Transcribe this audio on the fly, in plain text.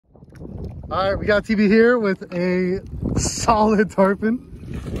All right, we got TB here with a solid tarpon.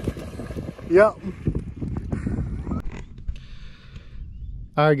 Yep.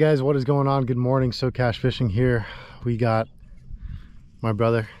 All right, guys, what is going on? Good morning. So Cash Fishing here. We got my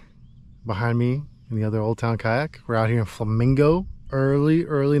brother behind me in the other Old Town kayak. We're out here in Flamingo early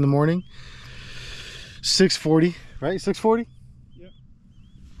in the morning. 6:40, right? 6:40? Yep.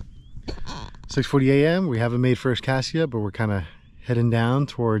 6:40 a.m. We haven't made first cast yet, but we're kind of heading down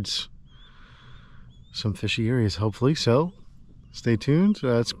towards some fishy areas, hopefully. So stay tuned.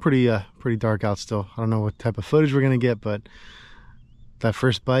 It's pretty dark out still. I don't know what type of footage we're gonna get, but that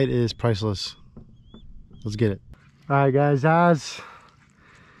first bite is priceless. Let's get it. All right, guys, as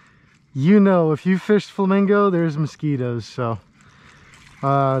you know, if you fished Flamingo, there's mosquitoes. So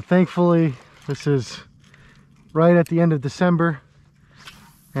thankfully this is right at the end of December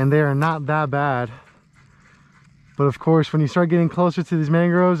and they are not that bad. But of course, when you start getting closer to these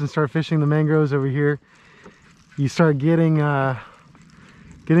mangroves and start fishing the mangroves over here, you start getting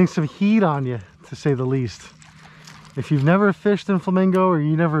some heat on you, to say the least. If you've never fished in Flamingo or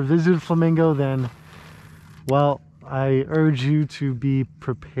you never visited Flamingo, then, well, I urge you to be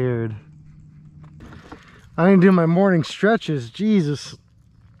prepared. I didn't do my morning stretches. Jesus.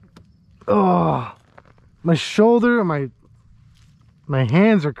 Oh, my shoulder, my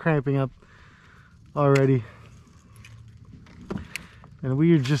hands are cramping up already. And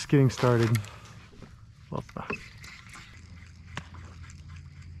we are just getting started.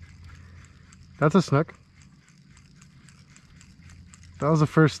 That's a snook. That was the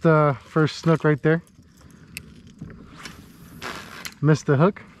first snook right there. Missed the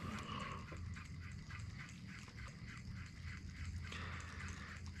hook.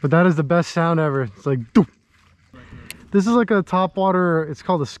 But that is the best sound ever. It's like doo. This is like a topwater, it's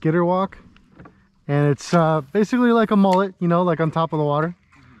called a skitter walk. And it's basically like a mullet, you know, like on top of the water.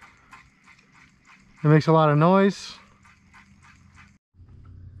 It makes a lot of noise.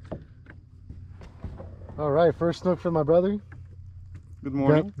 All right, first snook for my brother. Good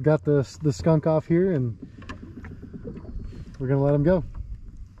morning. Got the skunk off here, and we're gonna let him go.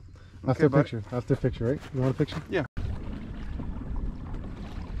 After Okay, picture, after picture, right? You want a picture? Yeah.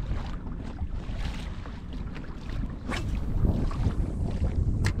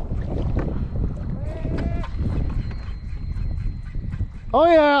 Oh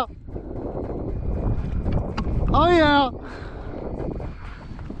yeah! Oh yeah!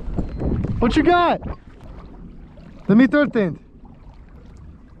 What you got? Let me throw it.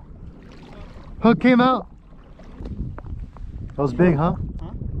 Hook came out. That was big, huh?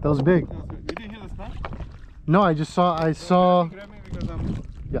 Huh? That was big. You didn't hear the snap? No, I saw. Grab me because I'm...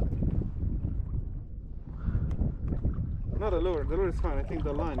 Yeah. Not a lure. The lure is fine. I think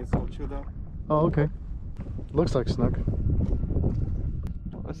the line is all chewed up. Oh, okay. Looks like snook.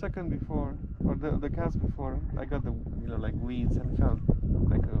 A second before, or the cast before, I got the, you know, like weeds, and it felt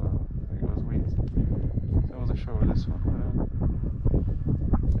like it was weeds. So I wasn't sure with this one.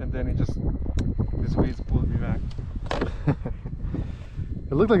 And then these weeds pulled me back.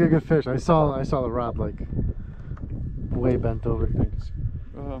 It looked like a good fish. I saw the rod like way bent over.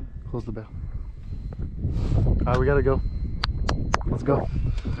 Close the bell. Alright, we gotta go. Let's go.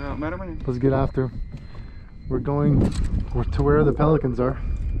 Let's get after. We're going to where the pelicans are.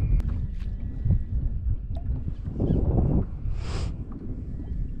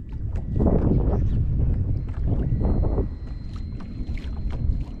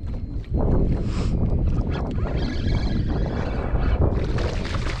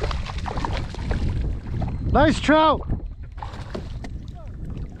 Nice trout!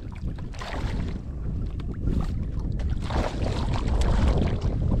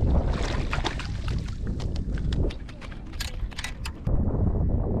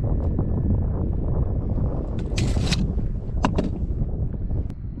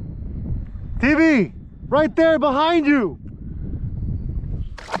 TV, right there behind you.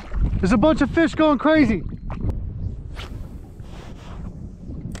 There's a bunch of fish going crazy.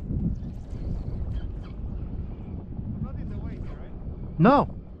 Nothing to wait, right? No.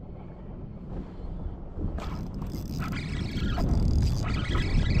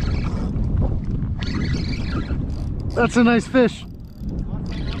 That's a nice fish.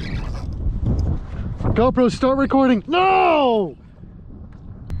 GoPro, start recording. No!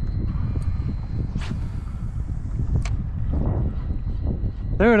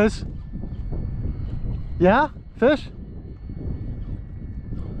 There it is. Yeah? Fish?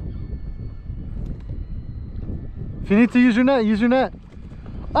 If you need to use your net, use your net.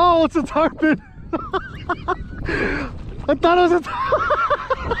 Oh, it's a tarpon. I thought it was a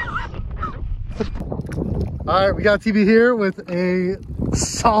All right, we got TB here with a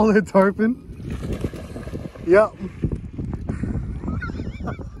solid tarpon. Yep.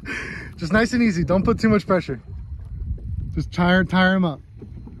 Just nice and easy. Don't put too much pressure. Just tire him up.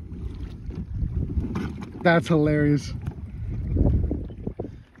 That's hilarious.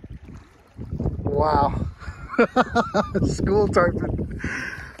 Wow. School tarpon.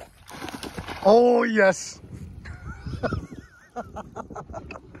 Oh, yes.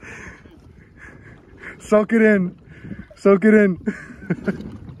 Soak it in. Soak it in.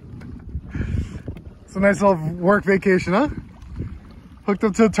 It's a nice little work vacation, huh? Hooked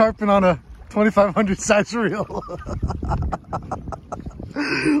up to a tarpon on a 2500 size reel.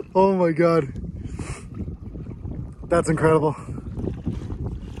 Oh my God. That's incredible.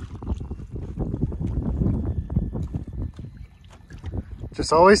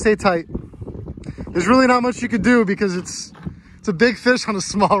 Just always stay tight. There's really not much you could do because it's a big fish on a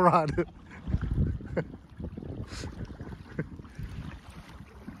small rod.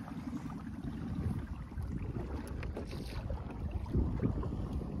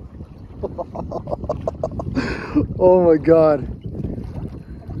 Oh my God.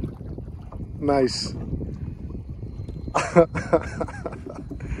 Nice. Catch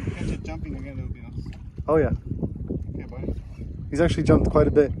it jumping again, it'll be nice. Oh yeah. Okay, buddy. He's actually jumped quite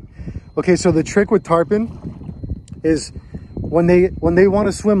a bit. Okay, so the trick with tarpon is when they want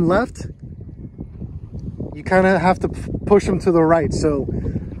to swim left, you kind of have to push them to the right. So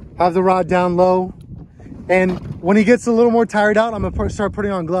have the rod down low. And when he gets a little more tired out, I'm gonna start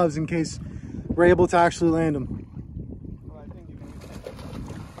putting on gloves in case we're able to actually land him. Well, I think you can...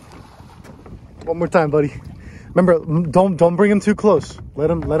 One more time, buddy. Remember, don't bring him too close. Let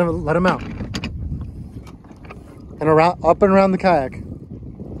him out. And around, up and around the kayak.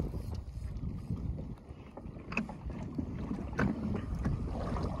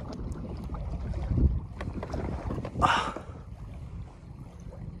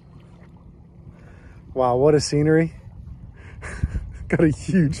 Wow, what a scenery. Got a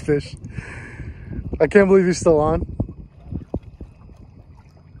huge fish. I can't believe he's still on.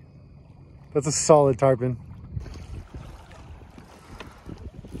 That's a solid tarpon.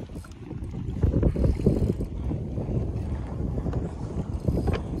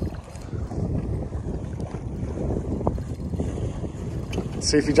 Let's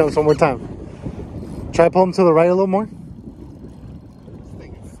see if he jumps one more time. Try to pull him to the right a little more.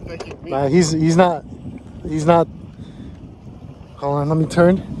 Nah, he's not. Hold on, let me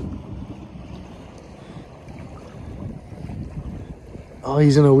turn. Oh,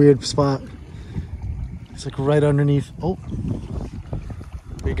 he's in a weird spot. It's like right underneath. Oh,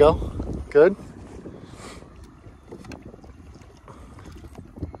 there you go. Good.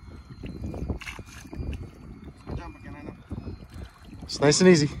 It's nice and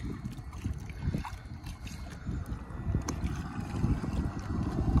easy.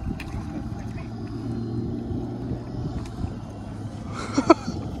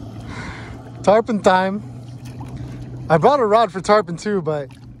 Tarpon time. I brought a rod for tarpon too,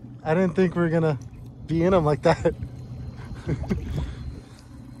 but I didn't think we were gonna be in them like that.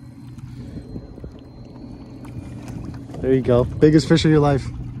 There you go. Biggest fish of your life.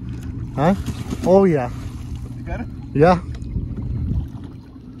 Huh? Oh yeah. You got it? Yeah.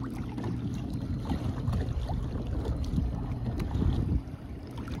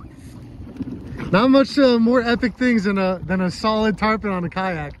 Not much more epic things than a solid tarpon on a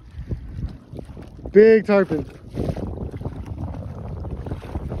kayak. Big tarpon.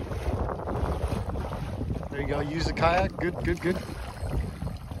 There you go. Use the kayak. Good, good, good.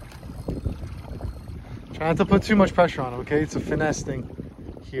 Try not to put too much pressure on it, okay? It's a finesse thing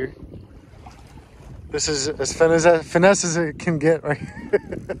here. This is as finesse as it can get, right?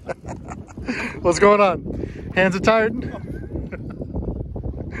 What's going on? Hands are tired?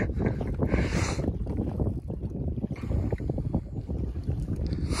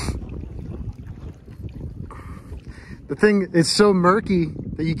 The thing is so murky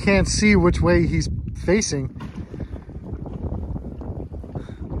that you can't see which way he's facing.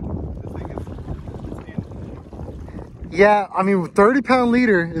 Yeah, I mean, 30-pound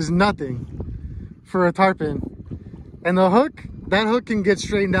leader is nothing for a tarpon. And the hook, that hook can get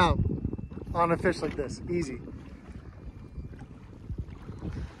straightened out on a fish like this, easy.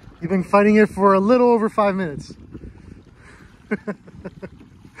 You've been fighting it for a little over 5 minutes. Look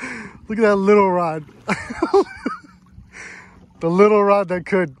at that little rod. The little rod that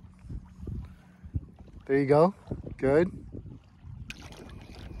could. There you go. Good.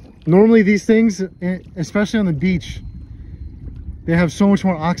 Normally these things, especially on the beach, they have so much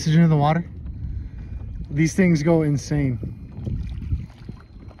more oxygen in the water. These things go insane.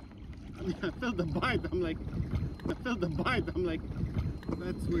 Yeah, felt the bite. I'm like,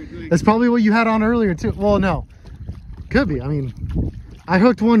 that's weird. Like, That's probably what you had on earlier too. Well, no, could be. I mean, I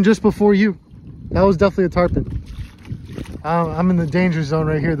hooked one just before you. That was definitely a tarpon. I'm in the danger zone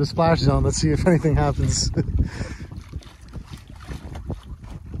right here, the splash zone. Let's see if anything happens.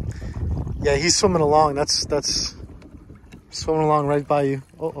 Yeah, he's swimming along. That's swimming along right by you.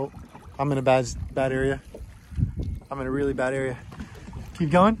 Oh, I'm in a bad area. I'm in a really bad area.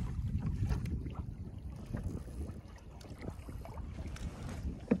 Keep going.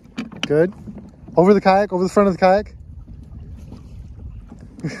 Good. Over the kayak, over the front of the kayak.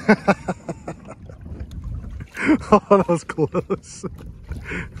 Oh, that was close.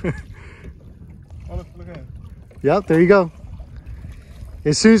 oh, look at it. Yep, there you go.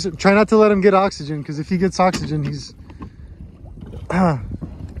 As soon as, try not to let him get oxygen, because if he gets oxygen, he's...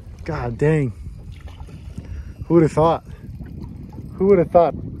 God dang. Who would have thought? Who would have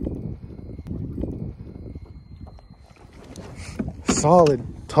thought? Solid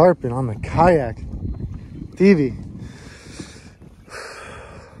tarpon on the kayak. Stevie.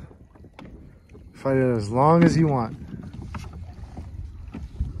 Fight it as long as you want.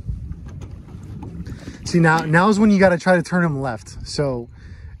 See, now's when you got to try to turn him left. So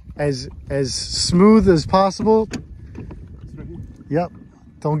as smooth as possible. Yep.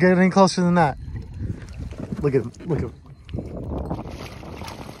 Don't get any closer than that. Look at him. Look at him.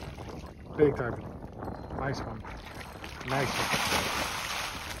 Big tarpon. Nice one. Nice one.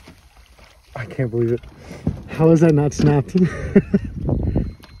 I can't believe it. How is that not snapped?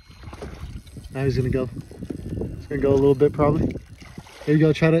 Now he's gonna go. He's gonna go a little bit probably. There you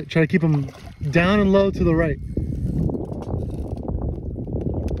go. Try to keep him down and low to the right.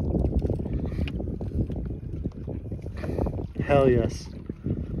 Hell yes.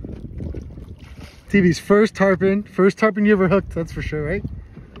 TV's first tarpon you ever hooked, that's for sure, right?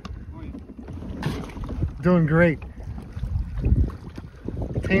 Doing great.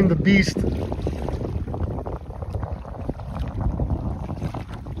 Tame the beast.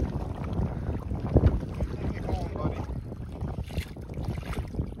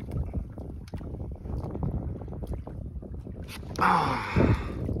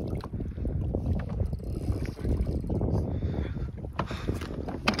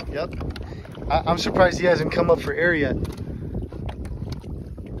 Yep. I'm surprised he hasn't come up for air yet.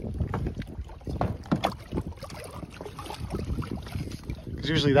 Because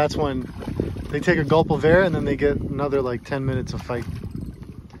usually that's when they take a gulp of air and then they get another like 10 minutes of fight.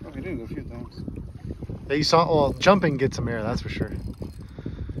 Oh, he did a few times. Yeah, you saw, well, jumping gets him air, that's for sure.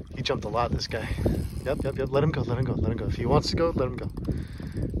 He jumped a lot, this guy. Yep. Let him go. If he wants to go, let him go.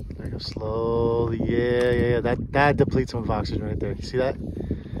 There you go, slowly. Yeah. That depletes him of oxygen right there. You see that?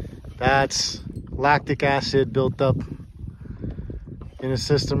 That's lactic acid built up in his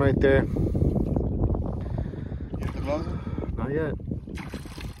system right there. You have the gloves on? Not yet.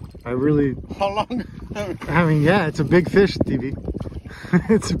 I really... How long? I mean, yeah, it's a big fish, TV.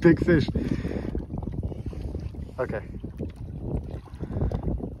 It's a big fish. Okay.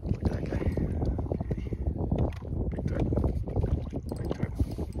 Look at that guy. Big tarpon.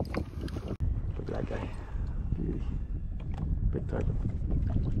 Look at that guy. Beauty. Big tarpon.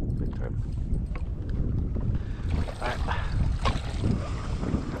 Big tarpon. Alright.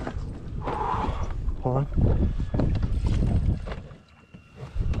 Hold on.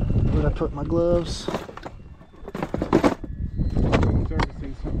 Where'd I put my gloves?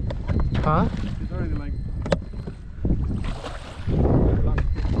 Huh? He's already like...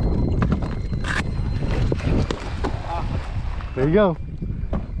 There you go.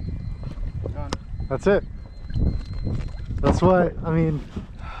 Gone. That's it. That's what, I mean...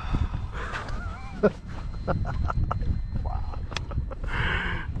 Wow.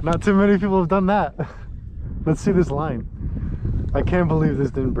 Not too many people have done that. Let's see this line. I can't believe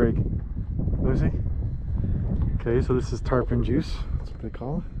this didn't break. Let me see. Okay, so this is tarpon juice. That's what they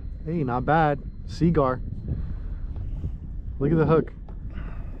call it. Hey, not bad. Seagar. Look at the hook.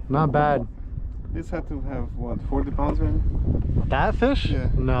 Not bad. This had to have, what, 40 pounds maybe? That fish? Yeah.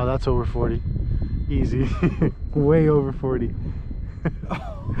 No, that's over 40. Easy. Way over 40.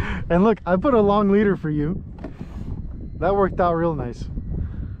 And look, I put a long leader for you. That worked out real nice.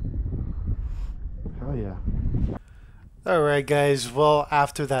 Hell yeah. Alright guys, well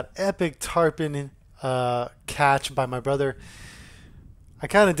after that epic tarpon catch by my brother, I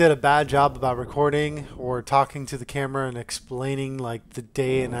kind of did a bad job about recording or talking to the camera and explaining like the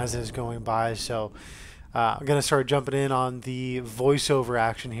day and as it's going by, so I'm going to start jumping in on the voiceover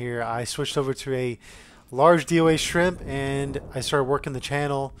action here. I switched over to a large DOA shrimp and I started working the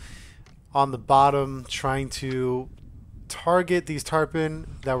channel on the bottom, trying to target these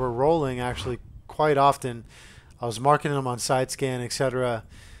tarpon that were rolling actually quite often. I was marking them on side scan, etc.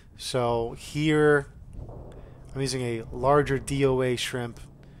 So here I'm using a larger DOA shrimp.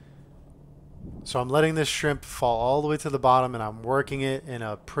 So I'm letting this shrimp fall all the way to the bottom, and I'm working it in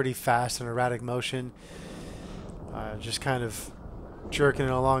a pretty fast and erratic motion. Just kind of jerking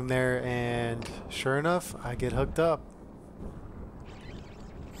it along there, and sure enough, I get hooked up.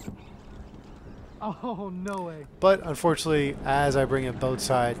 Oh, no way. But unfortunately, as I bring it boat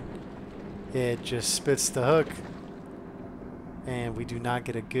side, it just spits the hook, and we do not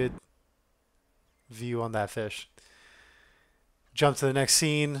get a good view on that fish. Jump to the next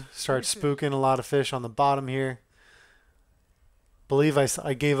scene, start spooking a lot of fish on the bottom here. Believe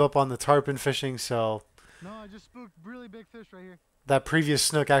I gave up on the tarpon fishing, so No, I just spooked really big fish right here. that previous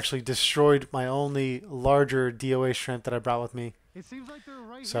snook actually destroyed my only larger DOA shrimp that I brought with me. It seems like they're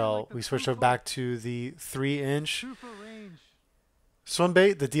right So here. Like we switched back to the 3-inch 2 foot range. swim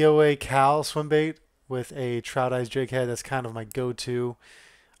bait, the DOA Cal swim bait with a trout eyes jig head. That's kind of my go-to.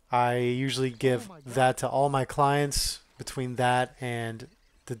 I usually give that to all my clients between that and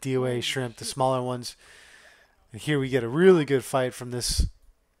the DOA shrimp, the smaller ones. And here we get a really good fight from this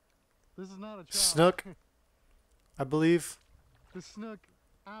This is not a trout. snook, I believe. The snook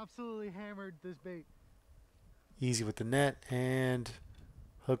absolutely hammered this bait. Easy with the net, and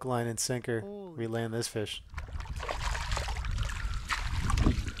hook, line, and sinker. Holy. We land this fish.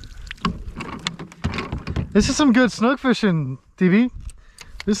 This is some good snook fishing, TV.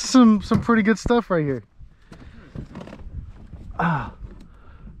 This is some pretty good stuff right here. Ah.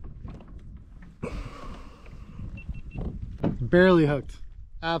 Barely hooked.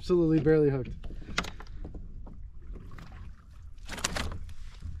 Absolutely barely hooked.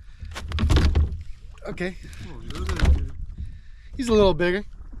 Okay. He's a little bigger.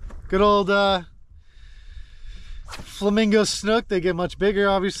 Good old Flamingo snook. They get much bigger,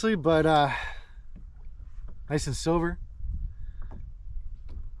 obviously, but nice and silver.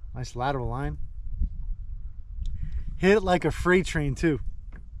 Nice lateral line. Hit it like a freight train, too.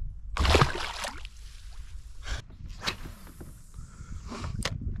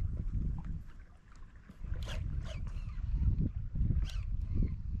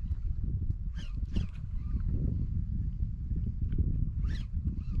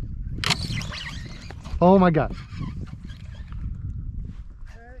 Oh my God.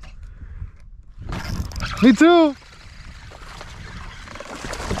 Me too.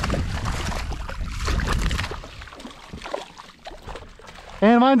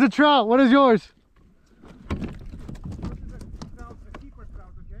 And mine's a trout. What is yours?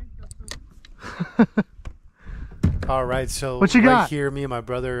 All right, so What you right got? here, me and my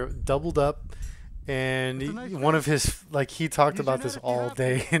brother doubled up, and That's a nice one of his, like, he talked Use your about this net if you all have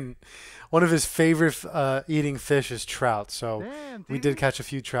day, and one of his favorite eating fish is trout. So Damn, we TV. did catch a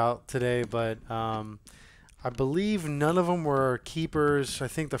few trout today, but I believe none of them were keepers. I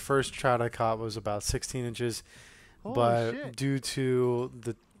think the first trout I caught was about 16 inches, Holy but shit. due to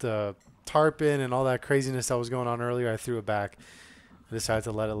the tarpon and all that craziness that was going on earlier, I threw it back. I decided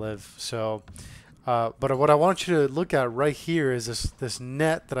to let it live. So, but what I want you to look at right here is this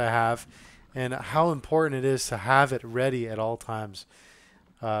net that I have, and how important it is to have it ready at all times.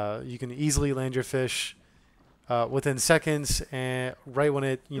 You can easily land your fish within seconds, and right when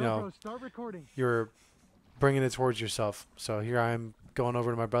it, GoPro, start recording. you're bringing it towards yourself. So here I am going over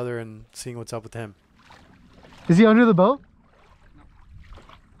to my brother and seeing what's up with him. Is he under the boat?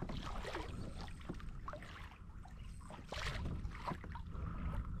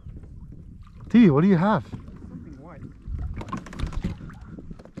 T, what do you have? Something white.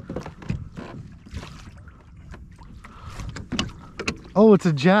 Oh, it's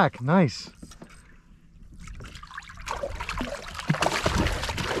a jack. Nice.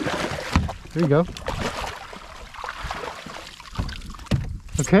 There you go.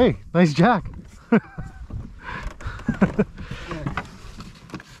 Okay, nice jack. That's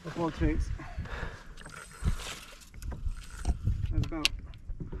all it takes. Let's go.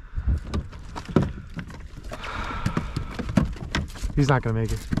 He's not gonna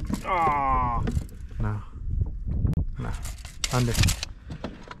make it. Ah. No. No. Under.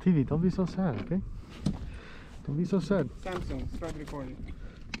 TV, don't be so sad, okay? Don't be so sad. Samsung, start recording.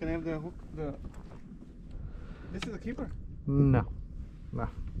 Can I have the hook? This is a keeper. No. No.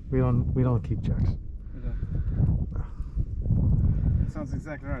 We don't keep jacks. We don't. Sounds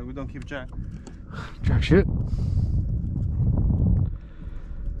exactly right. We don't keep jack. Jack shit.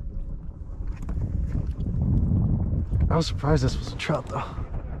 I was surprised this was a trout though.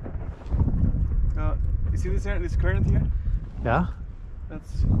 You see this current here? Yeah?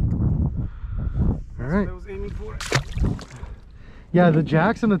 That's All right. I was aiming for it. Yeah, the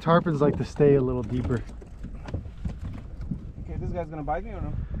jacks and the tarpons like to stay a little deeper. Okay, this guy's gonna bite me or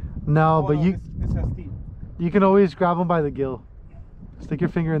no? No, Oh, but no, you this has teeth. you can always grab them by the gill. Stick your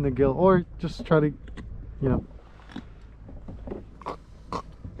finger in the gill, or just try to, you know.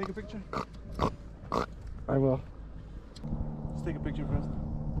 Take a picture. I will. Let's take a picture first.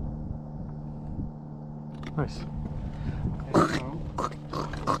 Nice. And now,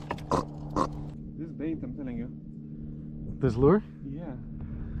 this bait, I'm telling you. This lure? Yeah.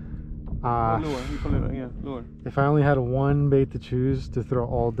 Lure. We call it, yeah, lure. If I only had one bait to choose to throw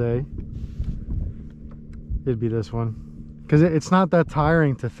all day, it'd be this one. Because it's not that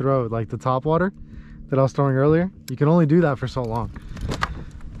tiring to throw. Like the top water that I was throwing earlier, you can only do that for so long.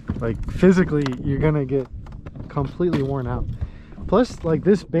 Like physically, you're gonna get completely worn out. Plus, like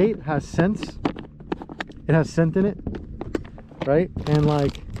this bait has scents. It has scent in it, right? And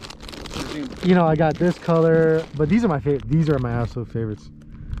like, you know, I got this color, but these are my favorite. These are my absolute favorites.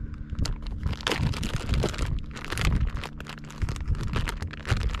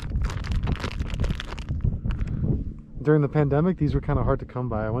 During the pandemic, these were kind of hard to come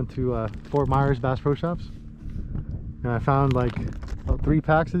by. I went to Fort Myers Bass Pro Shops and I found like about 3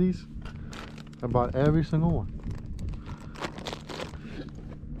 packs of these. I bought every single one.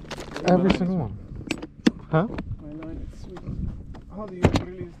 Every single one. Huh? My line is sweet. How do you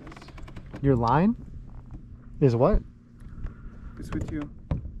release this? Your line is what? It's with you.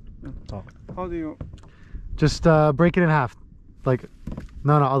 No. Oh. How do you? Just break it in half. Like,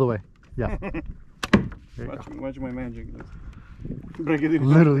 no, other way. Yeah. There you go. Watch my magic. Break it in.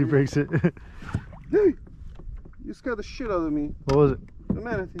 Literally breaks it. Hey, you scared the shit out of me. What was it? The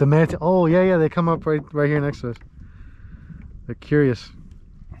manatee. The manatee. Oh yeah, they come up right here next to us. They're curious.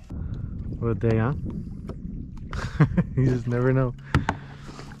 What a day, huh? You just never know.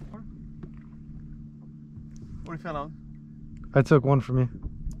 What you found out? I took one for me.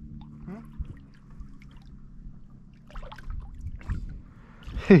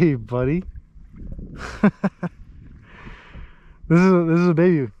 Hey, buddy. This is a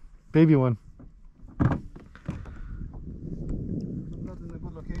baby one. Not in a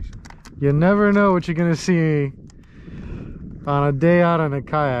good location. You never know what you're gonna see on a day out on a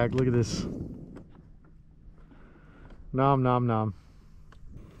kayak. Look at this. Nom nom nom.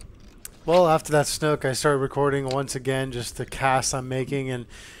 Well, after that snook, I started recording once again, just the cast I'm making, and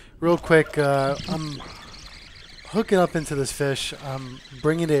real quick, I'm hooking up into this fish. I'm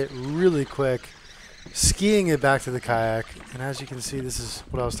bringing it really quick, skiing it back to the kayak, and as you can see, this is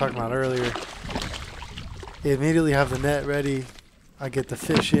what I was talking about earlier. Immediately have the net ready. I get the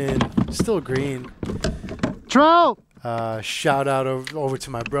fish in, still green. Trout! Shout out over to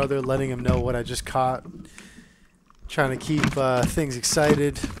my brother, letting him know what I just caught. Trying to keep things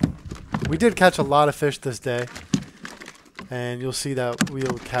excited. We did catch a lot of fish this day, and you'll see that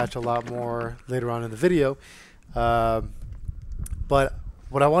we'll catch a lot more later on in the video. But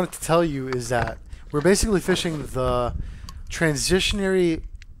what I wanted to tell you is that we're basically fishing the transitionary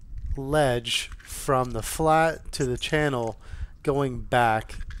ledge from the flat to the channel going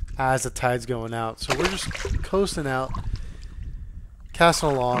back as the tide's going out. So we're just coasting out, casting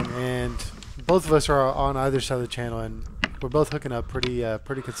along, and both of us are on either side of the channel, and we're both hooking up pretty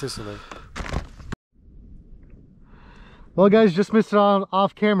consistently. Well, guys, just missed it on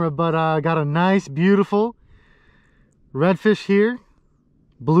off camera, but got a nice, beautiful redfish here,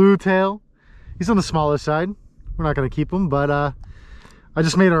 blue tail. He's on the smaller side. We're not gonna keep him, but I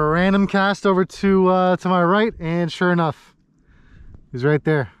just made a random cast over to my right, and sure enough, he's right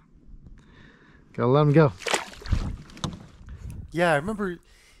there. Gotta let him go. Yeah, I remember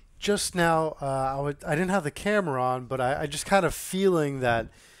just now, I didn't have the camera on, but I just kind of feeling that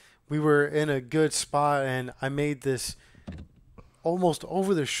we were in a good spot, and I made this almost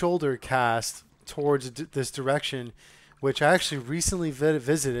over the shoulder cast towards this direction, which I actually recently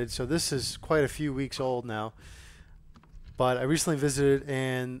visited. So this is quite a few weeks old now, but I recently visited,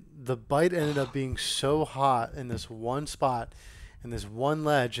 and the bite ended up being so hot in this one spot, in this one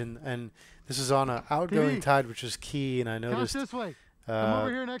ledge, and this is on an outgoing tide, which is key. And I noticed this way. Come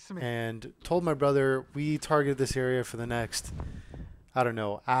over here next to me. And told my brother we targeted this area for the next, I don't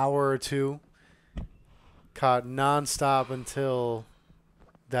know, hour or two. Caught non-stop until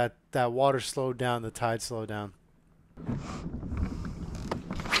that water slowed down, the tide slowed down.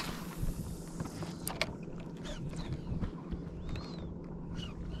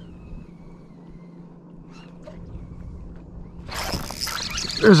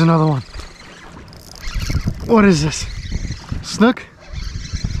 There's another one. What is this? Snook?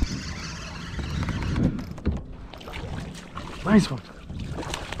 Nice one.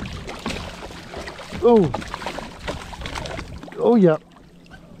 Oh. Oh, yeah.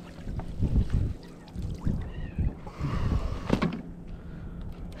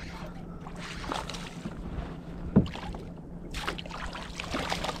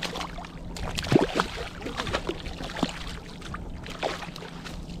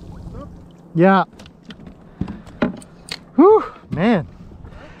 Yeah. Whew, man.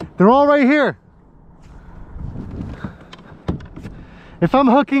 They're all right here. If I'm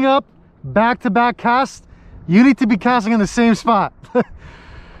hooking up back-to-back casts, you need to be casting in the same spot.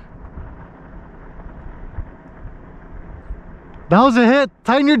 That was a hit.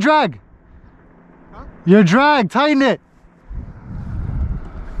 Tighten your drag. Huh? Your drag, tighten it.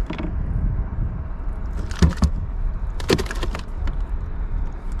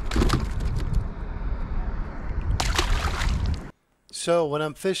 So when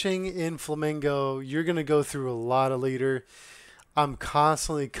I'm fishing in Flamingo, you're going to go through a lot of leader. I'm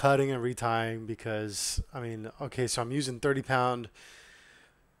constantly cutting and retying because, I mean, okay, so I'm using 30-pound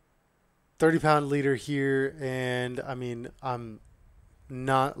leader here, and I mean, I'm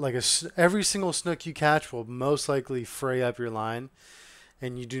not like every single snook you catch will most likely fray up your line,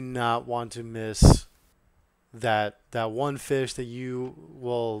 and you do not want to miss that one fish that you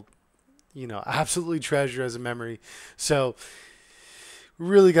will, you know, absolutely treasure as a memory. So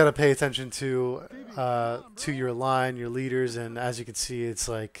really got to pay attention to your line, your leaders, and as you can see, it's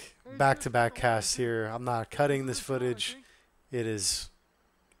like back-to-back casts here. I'm not cutting this footage. It is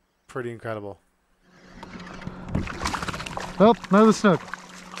pretty incredible. Oh, another snook.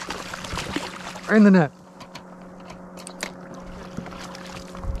 Right in the net.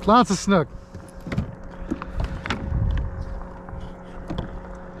 Lots of snook.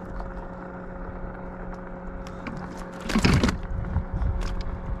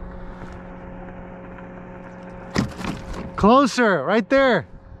 Closer, right there.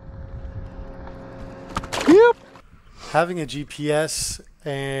 Yep. Having a GPS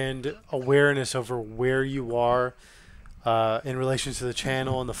and awareness over where you are in relation to the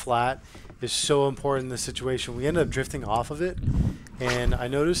channel and the flat is so important in this situation. We ended up drifting off of it, and I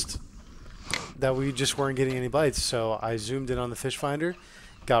noticed that we just weren't getting any bites, so I zoomed in on the fish finder,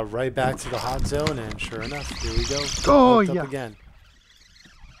 got right back to the hot zone, and sure enough, here we go. Oh, Hooked yeah. up again.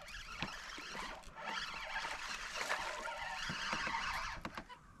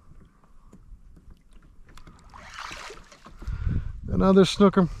 Another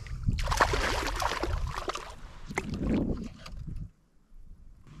snooker.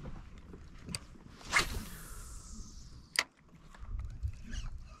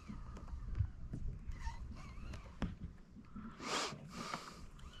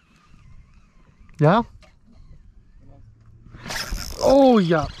 Yeah? Oh,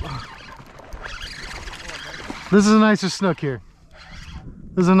 yeah. This is a nicer snook here.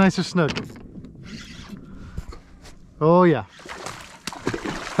 This is a nicer snook. Oh, yeah.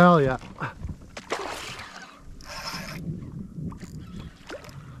 Hell yeah.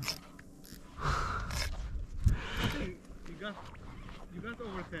 You got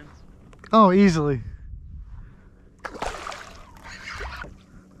over 10. Oh, easily.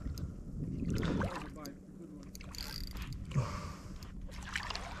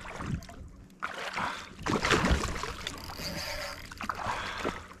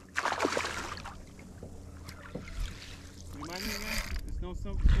 Remind me again, there's no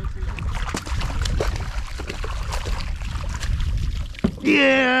soap.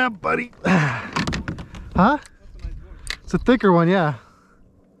 Yeah, buddy. Huh? It's a thicker one, yeah.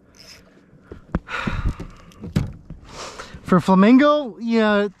 For Flamingo,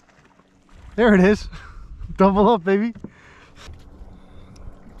 yeah. There it is. Double up, baby.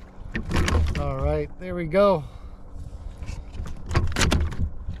 All right, there we go.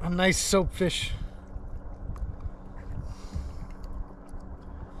 A nice soap fish.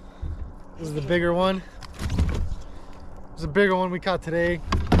 This is the bigger one. This is a bigger one we caught today.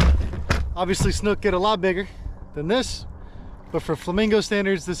 Obviously, snook get a lot bigger than this, but for Flamingo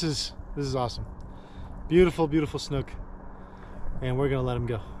standards, this is awesome. Beautiful, beautiful snook, and we're gonna let him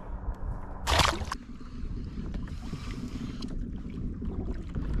go.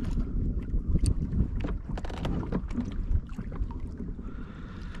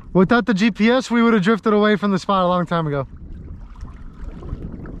 Without the GPS, we would have drifted away from the spot a long time ago.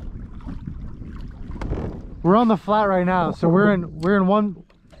 We're on the flat right now, so we're in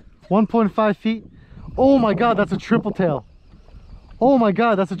 1.5 feet. Oh my god, that's a triple tail. Oh my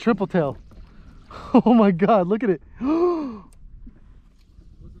god, that's a triple tail. Oh my god, look at it.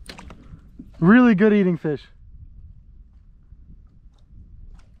 Really good eating fish.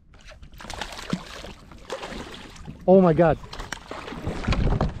 Oh my god.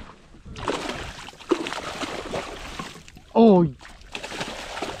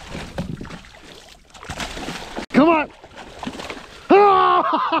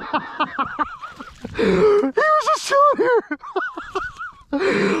 was just chilling here.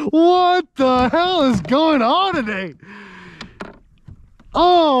 What the hell is going on today?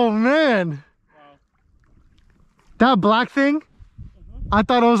 Oh man. Wow. That black thing? I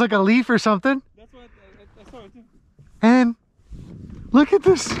thought it was like a leaf or something. That's what I saw it too. And look at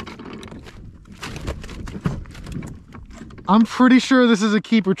this. I'm pretty sure this is a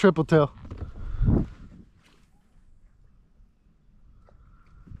keeper tripletail.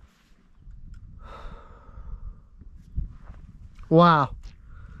 Wow.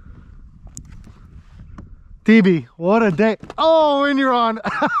 DB, what a day. Oh, and you're on.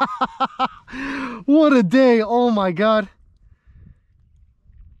 What a day. Oh my God.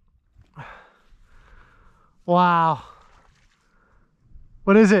 Wow.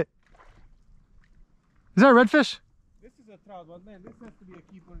 What is it? Is that a redfish? This is a trout, but man, this has to be a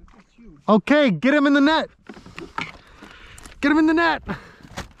keeper. This is huge. Okay, get him in the net. Get him in the net.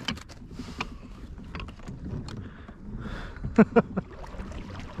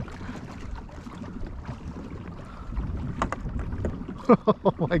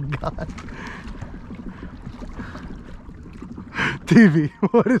 Oh my God. TV,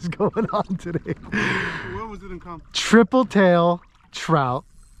 what is going on today? Where was it in come? Tripletail trout,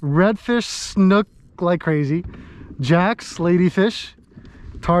 redfish snook like crazy, jacks, ladyfish,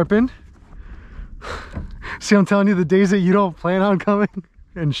 tarpon. See, I'm telling you, the days that you don't plan on coming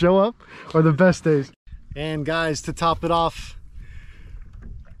and show up are the best days. And guys, to top it off,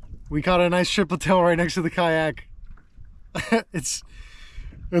 we caught a nice tripletail right next to the kayak.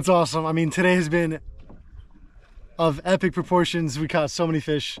 It's awesome. I mean, today has been of epic proportions. We caught so many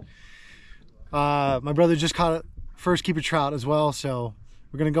fish. My brother just caught a first keeper trout as well, so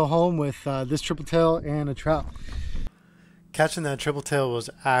we're gonna go home with this tripletail and a trout. Catching that tripletail was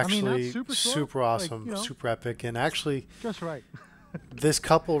actually super awesome, like, you know, super epic, and actually Just right. this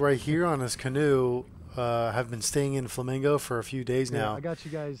couple right here on this canoe have been staying in Flamingo for a few days now. I got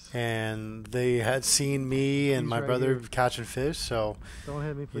you guys. And they had seen me and my right brother here. catching fish, so Don't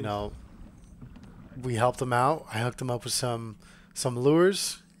hit me, please. you know, we helped them out. I hooked them up with some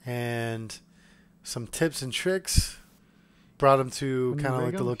lures and some tips and tricks. Brought them to kind of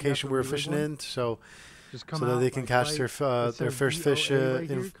like the location we were fishing in, so that they can catch their first fish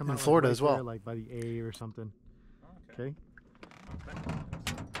in Florida as well. Like by the A or something. Okay.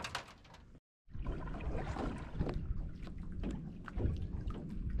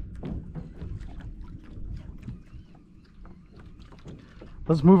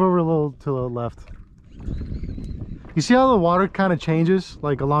 Let's move over a little to the left. You see how the water kind of changes,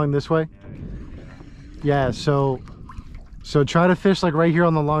 like along this way? Yeah, so try to fish like right here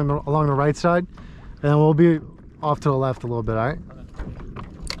on along the right side, and then we'll be off to the left a little bit, all right?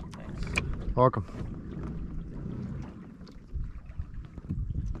 Welcome.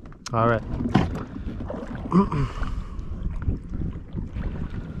 All right.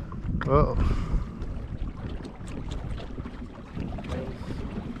 Uh-oh.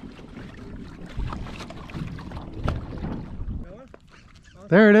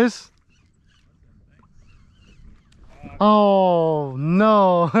 There it is. Oh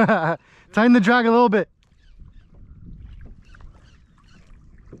no. Tighten the drag a little bit.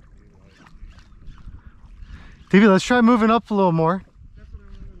 TV, let's try moving up a little more.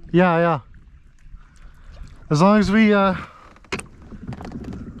 Yeah. As long as we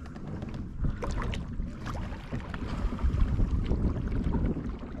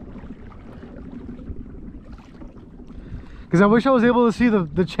because I wish I was able to see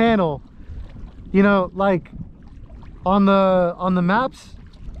the channel, you know, like on the maps.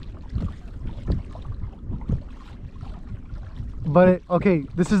 But okay,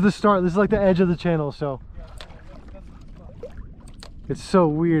 this is the start. This is like the edge of the channel, so it's so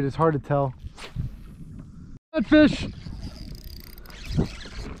weird. It's hard to tell. That fish.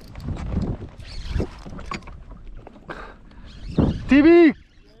 TV,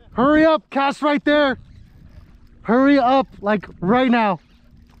 hurry up! Cast right there. Hurry up, like right now.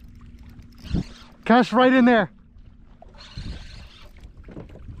 Cast right in there.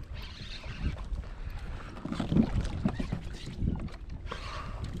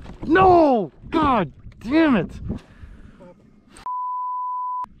 No! God damn it!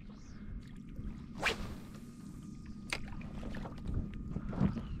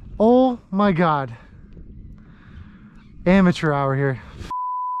 Oh my God. Amateur hour here.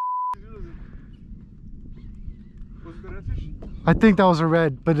 Was it the redfish? I think that was a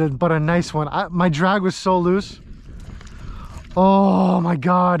red, but a nice one. My drag was so loose. Oh my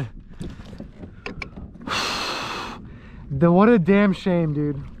God. What a damn shame,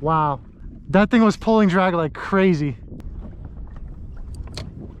 dude. Wow. That thing was pulling drag like crazy.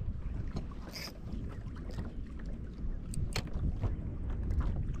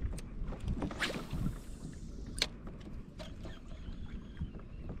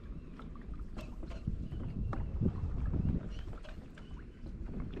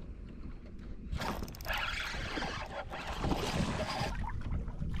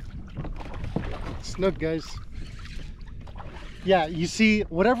 Snook, guys. Yeah, you see,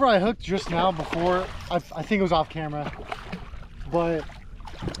 whatever I hooked just now before, I think it was off camera, but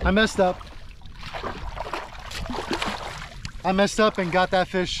I messed up. I messed up and got that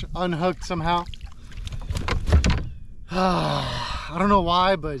fish unhooked somehow. I don't know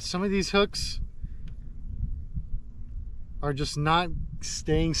why, but some of these hooks are just not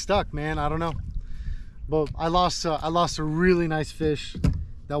staying stuck, man. I don't know. But I lost a really nice fish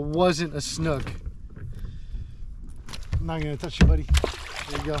that wasn't a snook. I'm not gonna touch you, buddy.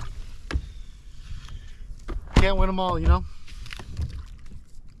 There you go. Can't win them all, you know?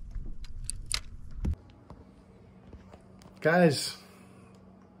 Guys,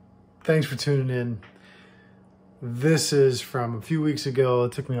 thanks for tuning in. This is from a few weeks ago.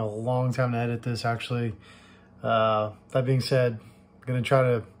 It took me a long time to edit this, actually. That being said, I'm gonna try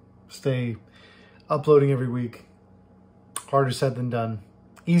to stay uploading every week. Harder said than done.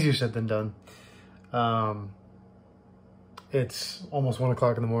 Easier said than done. It's almost 1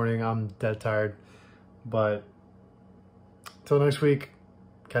 o'clock in the morning. I'm dead tired. But till next week,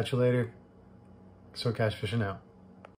 catch you later. So Cash Fishing out.